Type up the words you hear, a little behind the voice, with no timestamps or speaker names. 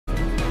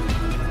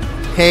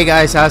Hey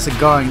guys, how's it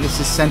going? This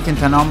is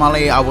Sentient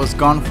Anomaly. I was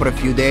gone for a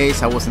few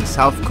days. I was in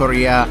South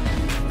Korea.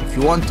 If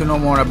you want to know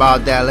more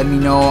about that, let me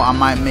know. I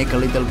might make a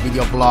little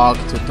video blog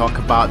to talk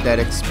about that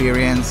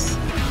experience.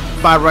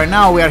 But right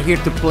now we are here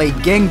to play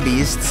Gang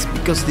Beasts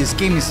because this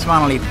game is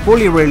finally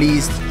fully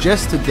released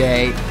just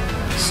today.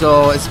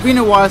 So it's been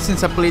a while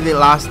since I played it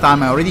last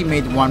time. I already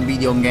made one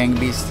video on Gang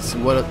Beasts.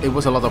 Well, it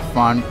was a lot of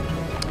fun.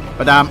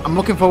 But I'm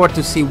looking forward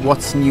to see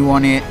what's new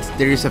on it.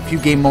 There is a few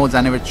game modes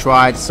I never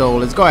tried, so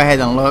let's go ahead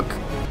and look.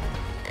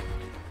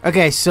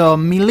 Okay, so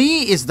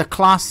melee is the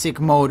classic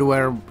mode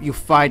where you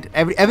fight,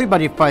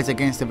 everybody fights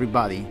against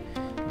everybody.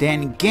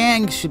 Then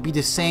gang should be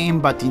the same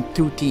but in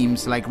two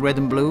teams, like red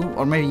and blue,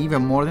 or maybe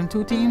even more than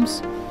two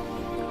teams.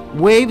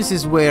 Waves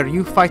is where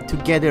you fight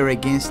together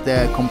against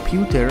the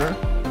computer,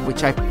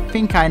 which I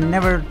think I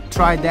never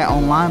tried that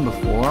online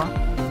before.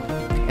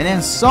 And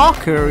then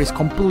soccer is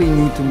completely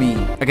new to me.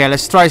 Okay,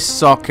 let's try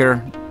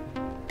soccer.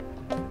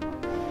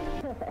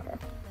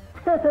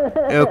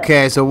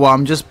 Okay, so well,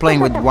 I'm just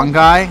playing with one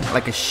guy,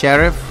 like a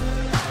sheriff.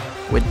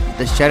 With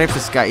the sheriff,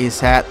 has got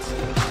his hat.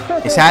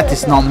 His hat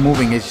is not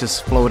moving, it's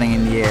just floating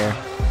in the air.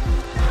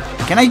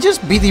 Can I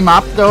just beat him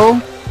up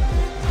though?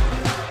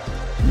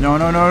 No,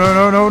 no, no, no,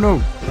 no, no,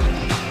 no.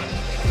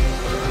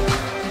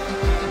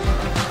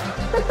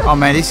 Oh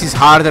man, this is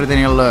harder than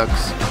it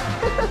looks.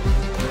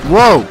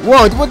 Whoa,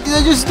 whoa, what did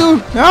I just do?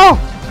 No!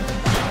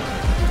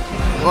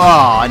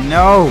 Oh,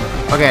 no.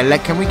 Okay,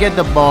 can we get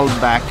the ball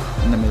back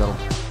in the middle?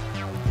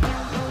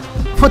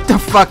 What the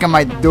fuck am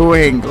I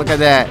doing? Look at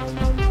that.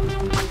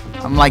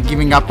 I'm like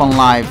giving up on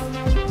life.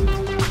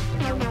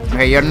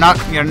 Okay, you're not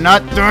doing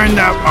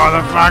that,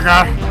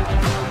 motherfucker.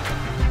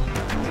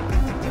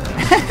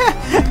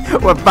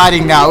 We're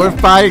fighting now. We're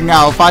fighting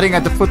now. Fighting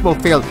at the football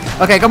field.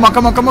 Okay, come on,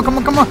 come on, come on, come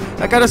on, come on.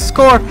 I gotta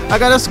score. I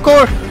gotta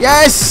score.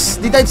 Yes.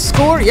 Did I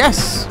score?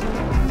 Yes.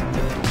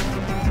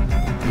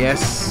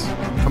 Yes.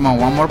 Come on,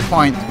 one more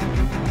point.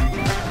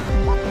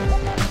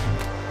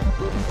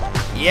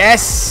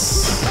 Yes.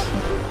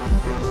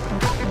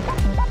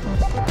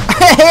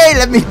 Hey,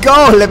 let me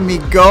go, let me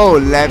go,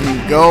 let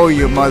me go,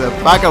 you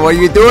motherfucker. What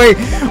are you doing?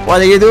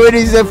 What are you doing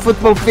in the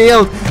football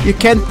field? You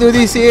can't do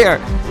this here.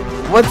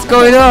 What's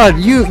going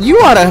on? You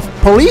are a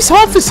police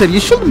officer. You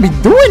shouldn't be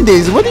doing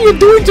this. What are you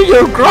doing to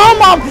your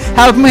grandma?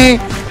 Help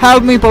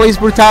me, police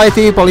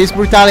brutality, police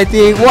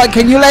brutality. What?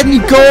 Can you let me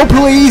go,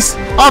 please?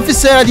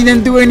 Officer, I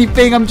didn't do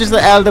anything. I'm just an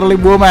elderly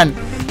woman.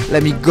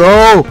 Let me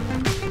go.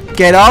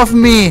 Get off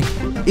me.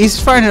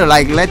 He's trying to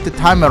like let the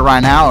timer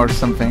run out or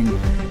something.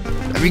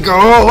 Let me go.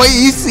 Oh,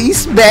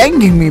 he's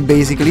banging me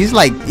basically.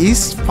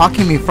 He's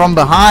fucking me from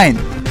behind.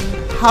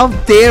 How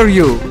dare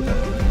you?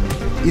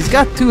 He's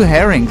got two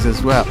herrings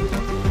as well.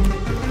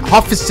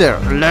 Officer,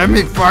 let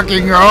me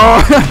fucking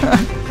go.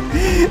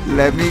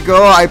 Let me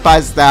go. I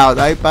passed out.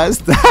 I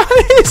passed out.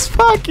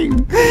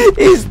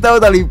 He's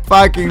totally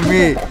fucking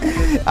me.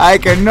 I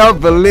cannot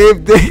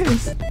believe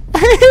this.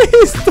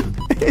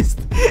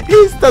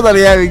 He's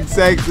totally having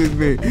sex with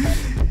me.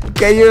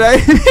 Can you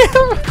let me?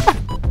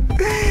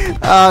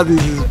 Oh,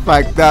 this is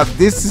fucked up.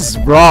 This is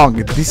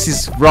wrong. This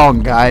is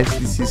wrong, guys.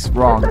 This is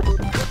wrong.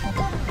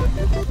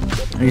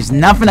 There's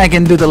nothing I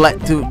can do to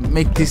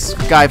make this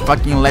guy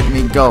fucking let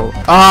me go.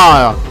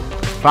 Oh,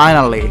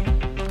 finally.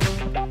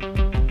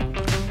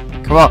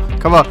 Come on,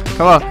 come on,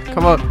 come on,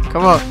 come on,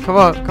 come on, come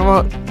on, come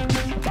on.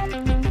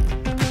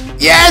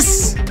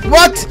 Yes!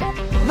 What?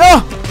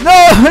 No!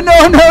 No!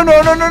 No! No!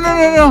 No! No! No!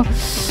 No! No!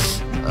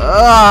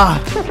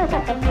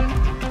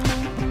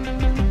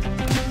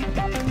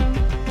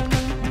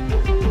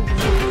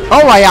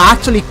 Oh, I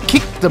actually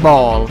kicked the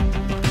ball.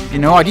 You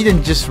know, I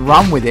didn't just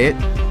run with it.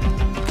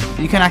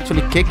 You can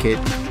actually kick it.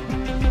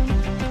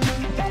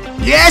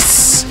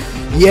 Yes!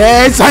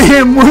 Yes, I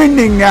am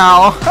winning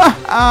now.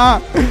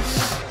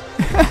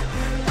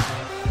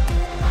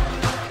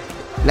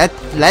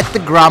 Let the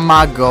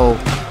grandma go.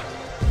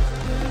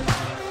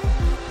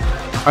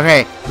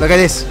 Okay, look at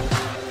this.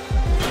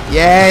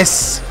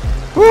 Yes.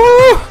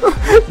 Woo!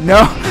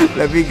 No,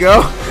 let me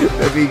go.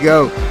 Let me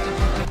go.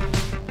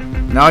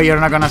 No, you're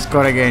not gonna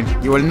score again.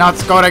 You will not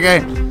score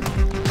again.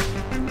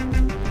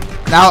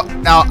 Now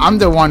I'm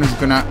the one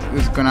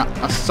who's gonna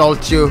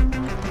assault you.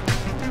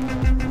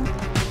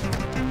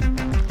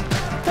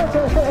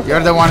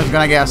 You're the one who's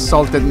gonna get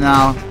assaulted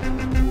now.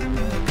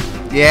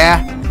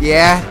 Yeah,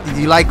 yeah. Did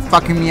you like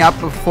fucking me up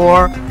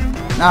before?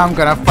 Now I'm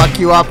gonna fuck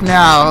you up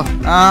now.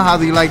 How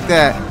do you like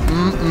that?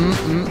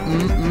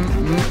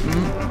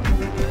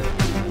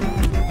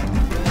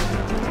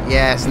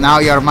 Yes, now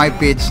you're my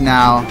bitch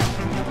now.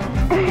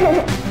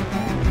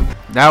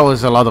 That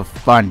was a lot of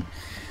fun.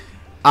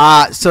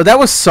 So that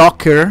was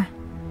soccer.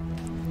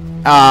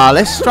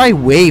 Let's try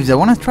waves. I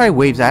want to try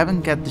waves. I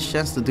haven't got the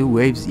chance to do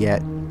waves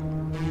yet.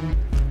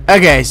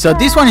 Okay, so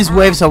this one is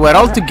waves, so we're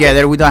all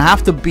together. We don't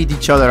have to beat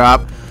each other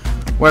up.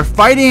 We're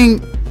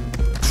fighting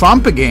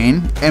Trump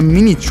again and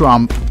mini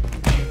Trump.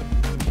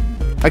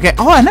 Okay.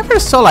 Oh, I never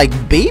saw like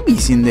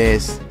babies in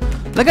this.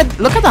 Look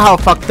at how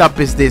fucked up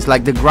is this.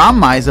 Like the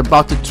grandma is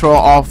about to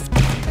throw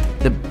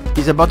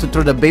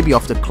the baby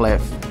off the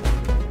cliff.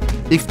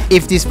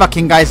 If these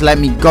fucking guys let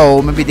me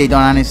go, maybe they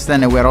don't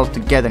understand that we're all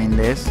together in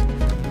this.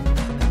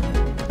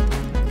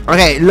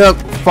 Okay, look,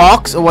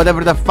 Fox, or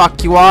whatever the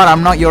fuck you are,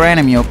 I'm not your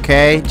enemy,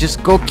 okay?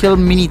 Just go kill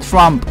Mini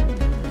Trump.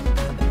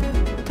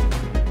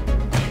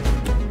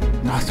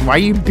 Why are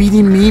you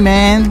beating me,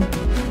 man?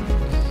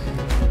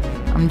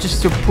 I'm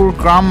just your poor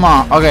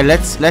grandma. Okay,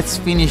 let's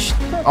finish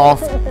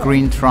off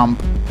Green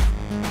Trump.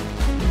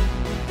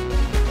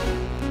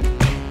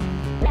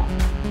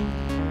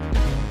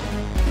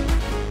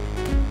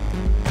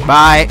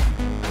 Bye.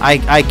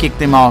 I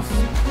kicked him off.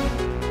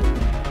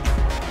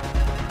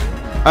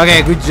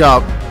 Okay, good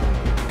job.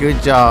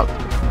 Good job.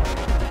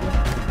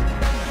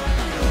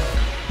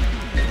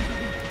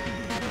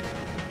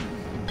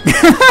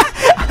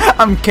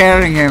 I'm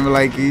carrying him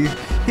like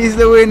he's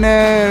the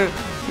winner.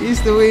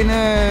 He's the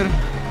winner.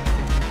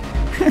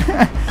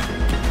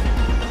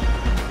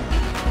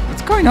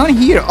 What's going on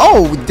here?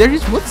 Oh,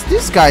 what's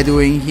this guy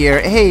doing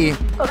here? Hey.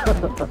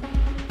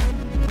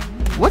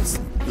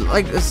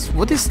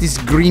 What is this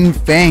green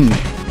thing?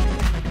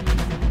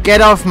 Get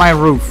off my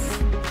roof.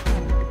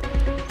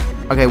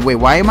 Okay, wait,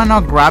 why am I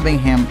not grabbing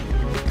him?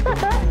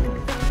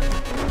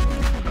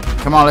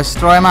 Come on, let's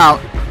throw him out.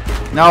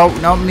 No,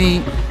 not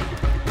me.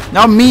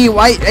 Not me.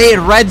 Why? Hey,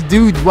 red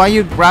dude, why are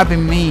you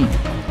grabbing me?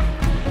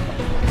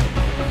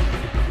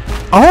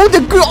 Oh,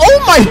 oh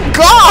my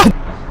god!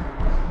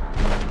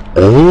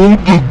 Oh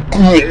my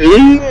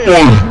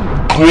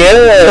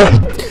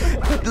god!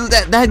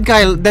 That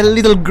guy, that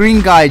little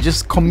green guy,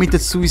 just committed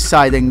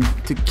suicide and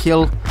to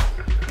kill.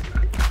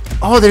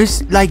 Oh,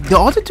 there's like the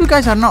other two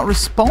guys are not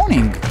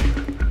respawning.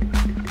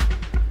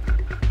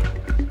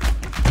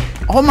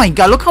 Oh my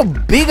god! Look how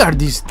big are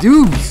these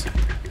dudes.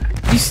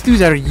 These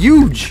dudes are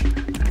huge.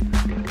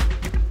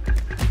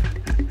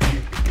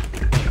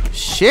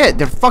 Shit,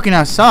 they're fucking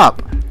us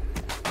up.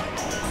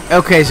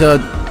 Okay, so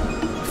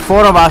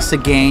 4 of us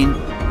again.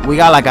 We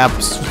got like a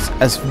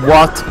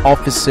SWAT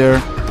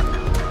officer.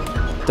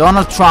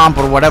 Donald Trump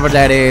or whatever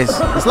that is.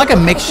 It's like a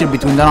mixture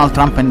between Donald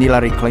Trump and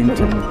Hillary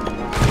Clinton.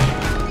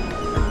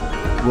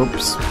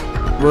 Whoops.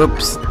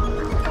 Whoops.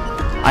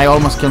 I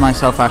almost killed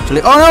myself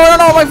actually. Oh no, no,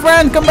 no, my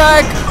friend, come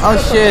back! Oh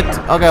shit.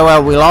 Okay,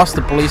 well, we lost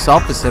the police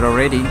officer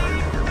already.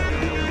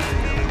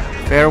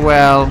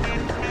 Farewell.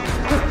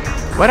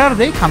 Where are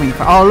they coming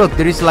from? Oh look,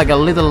 there is like a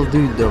little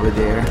dude over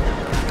there.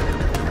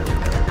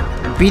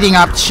 Beating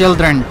up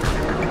children.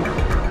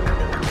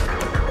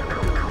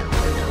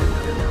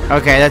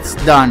 Okay, that's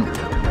done.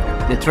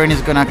 The train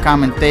is gonna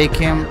come and take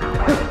him.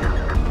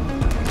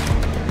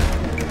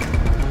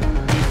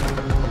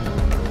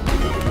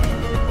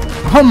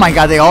 Oh my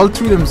god, they all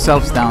threw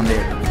themselves down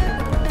there.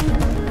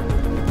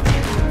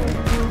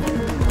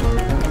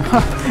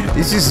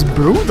 This is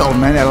brutal,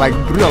 man. They're like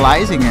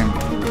brutalizing him.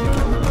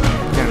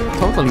 They're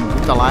totally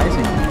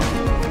brutalizing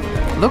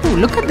him.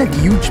 Look at that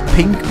huge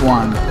pink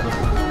one.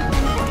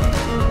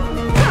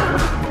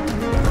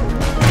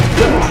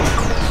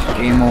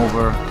 Game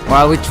over.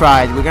 Well, we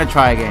tried. We're gonna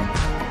try again.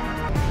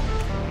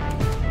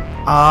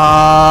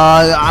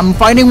 I'm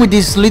fighting with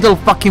this little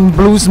fucking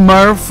blue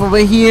smurf over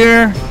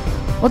here.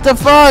 What the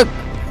fuck?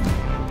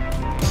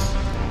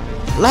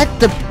 Let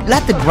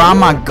the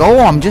grandma go.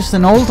 I'm just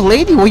an old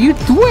lady. What are you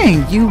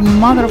doing? You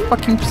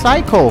motherfucking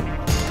psycho.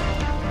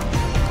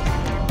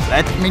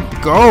 Let me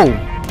go.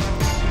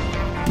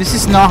 This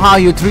is not how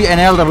you treat an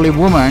elderly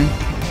woman.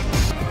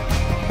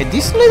 Hey,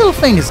 this little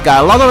thing has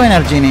got a lot of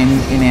energy in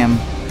him.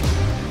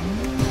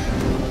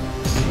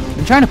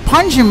 I'm trying to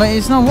punch him, but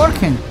it's not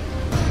working.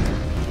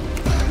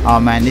 Oh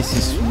man, this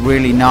is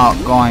really not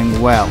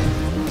going well.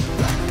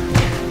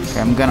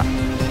 Okay, I'm gonna...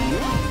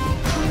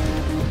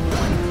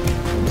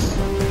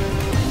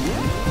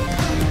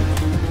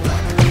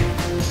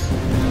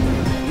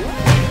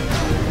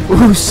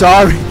 Ooh,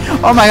 sorry.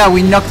 Oh my god,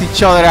 we knocked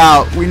each other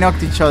out. We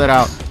knocked each other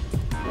out.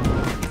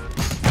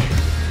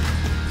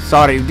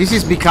 Sorry, this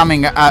is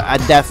becoming a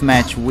death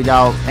match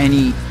without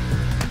any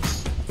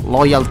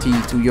loyalty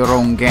to your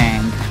own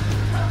gang.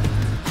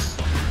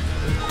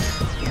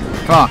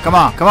 Come on, come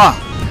on, come on.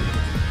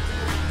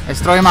 Let's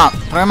throw him out,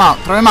 throw him out,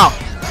 throw him out.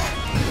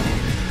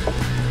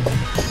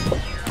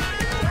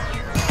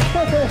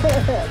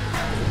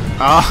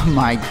 Oh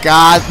my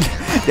god.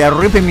 They're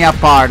ripping me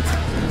apart.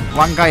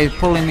 One guy is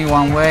pulling me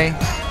one way,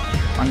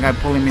 one guy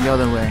pulling me the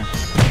other way.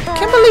 I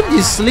can't believe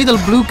this little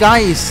blue guy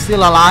is still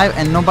alive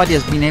and nobody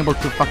has been able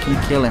to fucking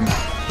kill him.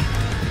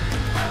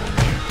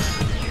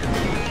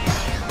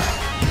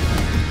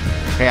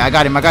 Okay, I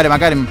got him, I got him, I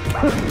got him.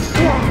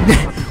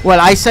 Well,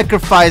 I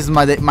sacrificed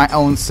my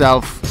own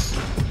self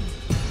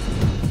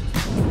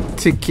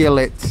to kill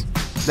it.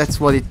 That's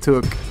what it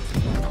took.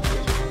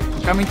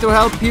 Coming to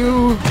help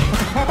you.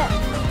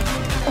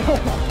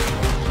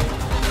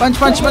 Punch,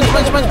 punch, punch,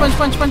 punch, punch, punch,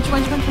 punch, punch,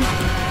 punch, punch.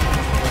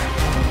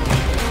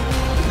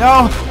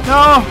 No,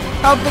 no!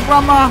 Help the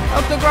grandma!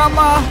 Help the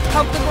grandma!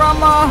 Help the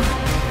grandma!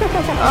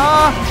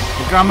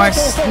 The grandma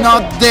is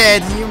not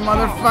dead, you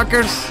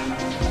motherfuckers!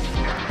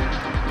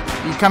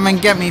 You come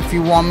and get me if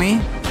you want me.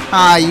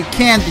 Ah, you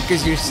can't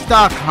because you're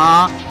stuck,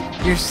 huh?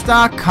 You're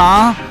stuck,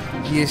 huh?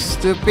 You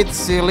stupid,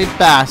 silly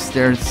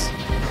bastards.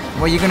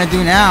 What are you gonna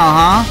do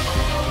now, huh?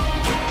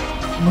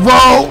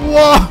 Whoa,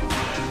 whoa!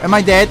 Am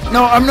I dead?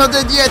 No, I'm not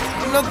dead yet.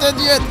 I'm not dead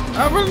yet.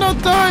 I will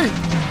not die.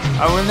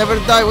 I will never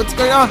die. What's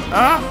going on?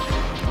 Huh?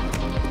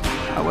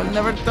 I will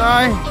never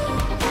die.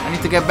 I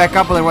need to get back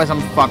up, otherwise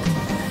I'm fucked.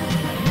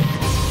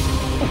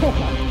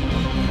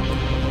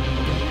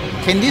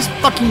 Can this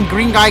fucking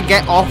green guy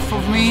get off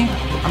of me?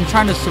 I'm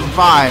trying to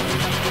survive.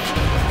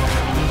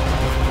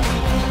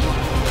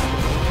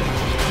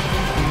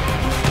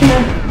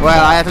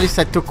 Well, at least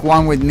I took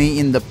one with me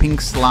in the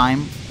pink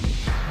slime.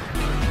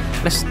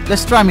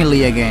 Let's try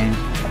melee again.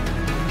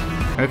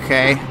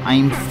 Okay,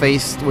 I'm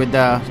faced with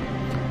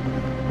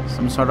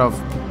some sort of.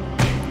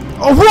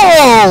 Oh,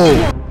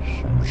 whoa!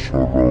 Some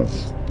sort of.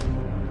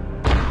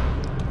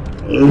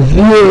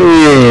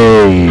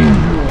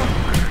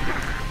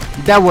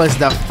 That was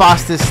the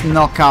fastest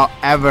knockout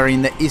ever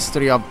in the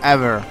history of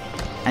ever,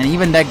 and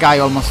even that guy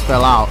almost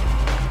fell out.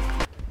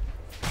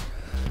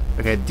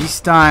 Okay, this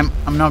time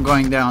I'm not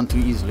going down too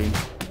easily.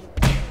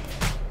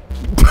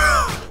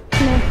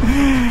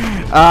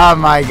 Oh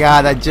my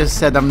god, I just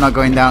said I'm not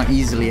going down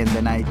easily and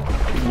then I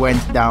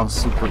went down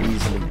super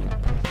easily.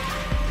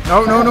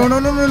 No, no, no, no,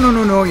 no, no, no,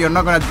 no, no, you're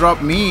not gonna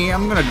drop me,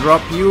 I'm gonna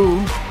drop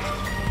you.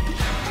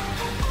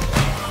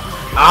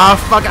 Ah,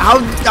 fuck,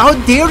 how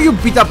dare you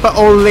beat up an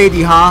old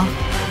lady, huh?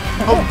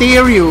 How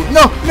dare you?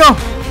 No, no,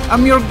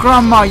 I'm your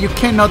grandma, you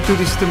cannot do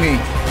this to me.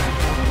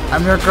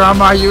 I'm your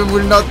grandma, you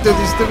will not do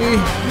this to me.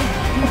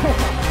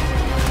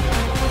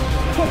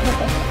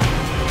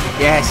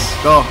 Yes,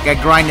 go,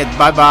 get grinded,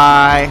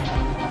 bye-bye.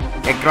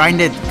 Get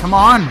grinded, come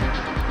on.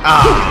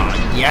 Ah,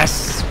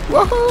 yes.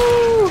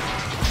 Woohoo!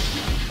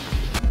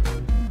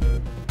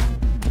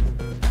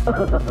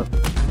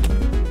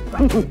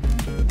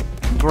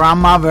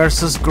 Grandma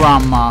versus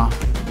grandma.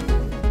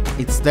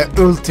 It's the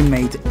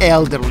ultimate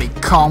elderly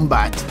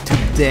combat to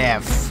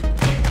death.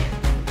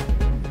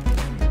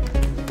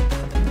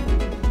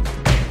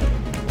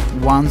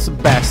 Once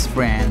best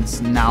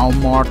friends, now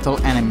mortal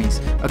enemies.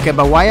 Okay,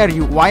 but why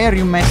are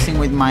you messing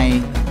with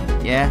my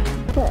yeah?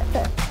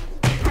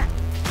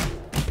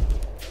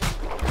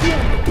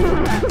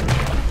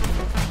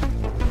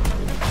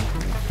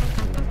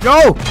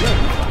 Go!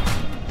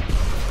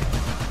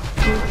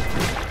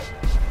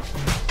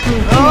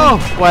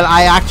 Oh, well,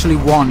 I actually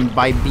won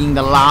by being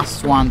the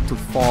last one to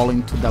fall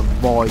into the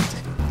void.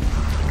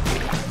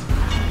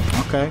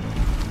 Okay.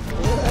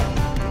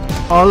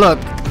 Oh, look.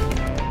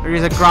 There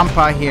is a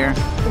grandpa here.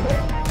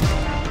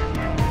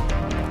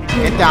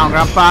 Get down,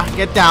 grandpa.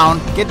 Get down.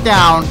 Get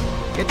down.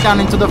 Get down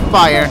into the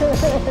fire.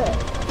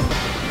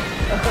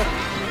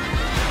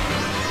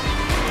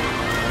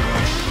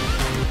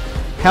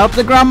 Help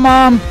the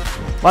grandmom.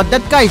 But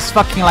that guy is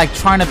fucking like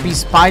trying to be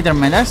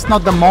Spider-Man. That's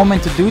not the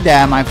moment to do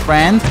that, my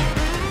friend.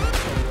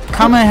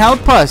 Come and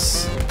help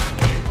us.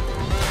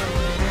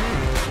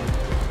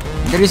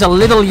 There is a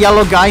little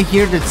yellow guy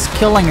here that's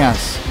killing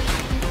us.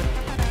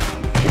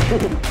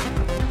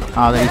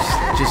 Oh, there's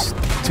just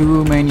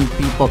too many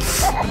people.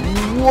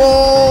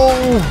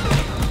 Whoa!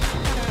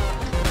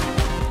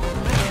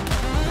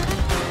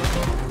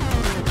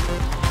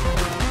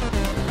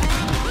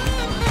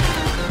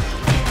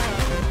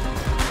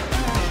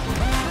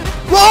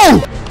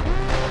 Whoa!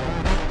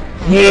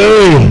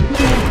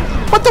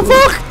 What the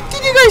fuck?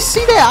 Did you guys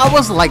see that? I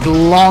was like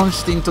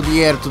launched into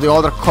the air to the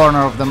other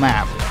corner of the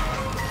map.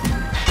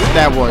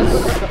 That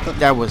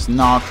was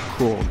not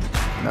cool.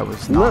 That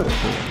was not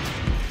cool.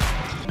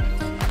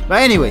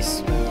 But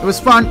anyways, it was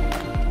fun.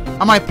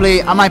 I might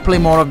play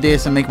more of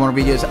this and make more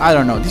videos. I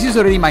don't know. This is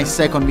already my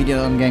second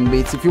video on Gang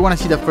Beats. If you want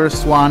to see the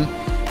first one,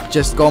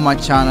 just go on my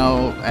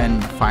channel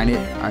and find it.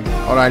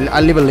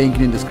 I'll leave a link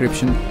in the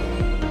description.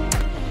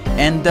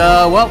 And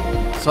well,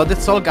 so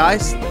that's all,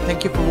 guys.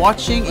 Thank you for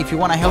watching. If you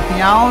want to help me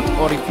out,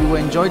 or if you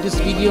enjoyed this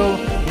video,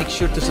 make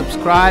sure to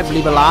subscribe,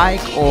 leave a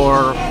like,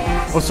 or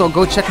also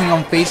go check me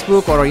on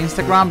Facebook or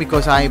Instagram,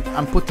 because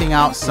I'm putting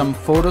out some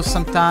photos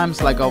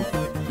sometimes, like of,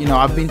 you know,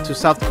 I've been to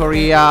South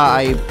Korea.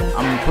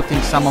 I'm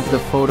putting some of the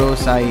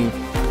photos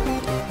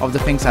of the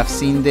things I've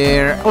seen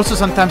there. Also,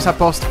 sometimes I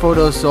post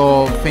photos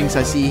of things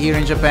I see here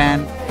in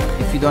Japan.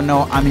 If you don't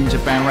know, I'm in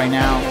Japan right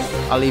now.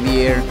 I live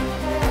here.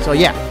 So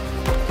yeah.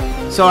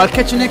 So I'll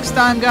catch you next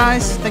time,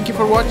 guys. Thank you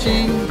for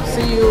watching.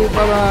 See you.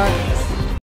 Bye bye.